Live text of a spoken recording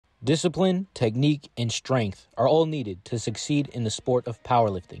Discipline, technique, and strength are all needed to succeed in the sport of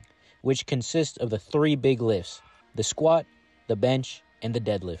powerlifting, which consists of the three big lifts: the squat, the bench, and the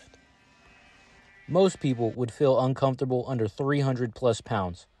deadlift. Most people would feel uncomfortable under 300 plus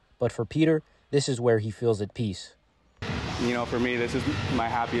pounds, but for Peter, this is where he feels at peace. You know, for me, this is my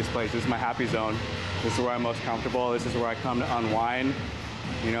happiest place. This is my happy zone. This is where I'm most comfortable. This is where I come to unwind.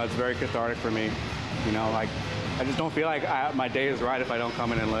 You know, it's very cathartic for me. You know, like, I just don't feel like my day is right if I don't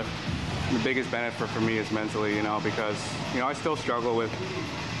come in and lift. The biggest benefit for me is mentally, you know, because, you know, I still struggle with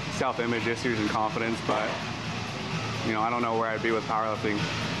self-image issues and confidence, but, you know, I don't know where I'd be with powerlifting.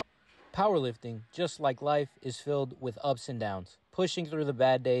 Powerlifting, just like life, is filled with ups and downs. Pushing through the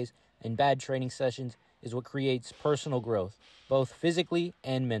bad days and bad training sessions is what creates personal growth, both physically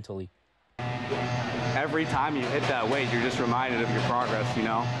and mentally. Every time you hit that weight, you're just reminded of your progress, you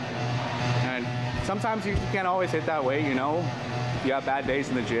know? And sometimes you can't always hit that weight, you know? You have bad days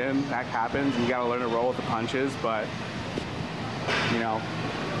in the gym, that happens, and you gotta learn to roll with the punches, but, you know,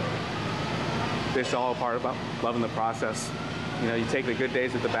 it's all a part about loving the process. You know, you take the good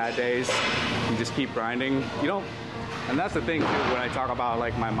days with the bad days, you just keep grinding. You don't, and that's the thing too, when I talk about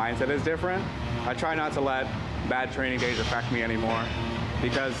like my mindset is different, I try not to let bad training days affect me anymore,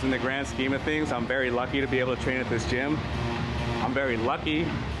 because in the grand scheme of things, I'm very lucky to be able to train at this gym. I'm very lucky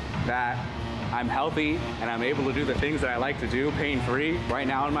that I'm healthy and I'm able to do the things that I like to do pain-free. Right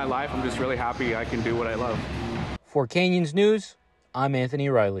now in my life, I'm just really happy I can do what I love. For Canyons News, I'm Anthony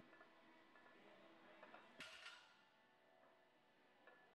Riley.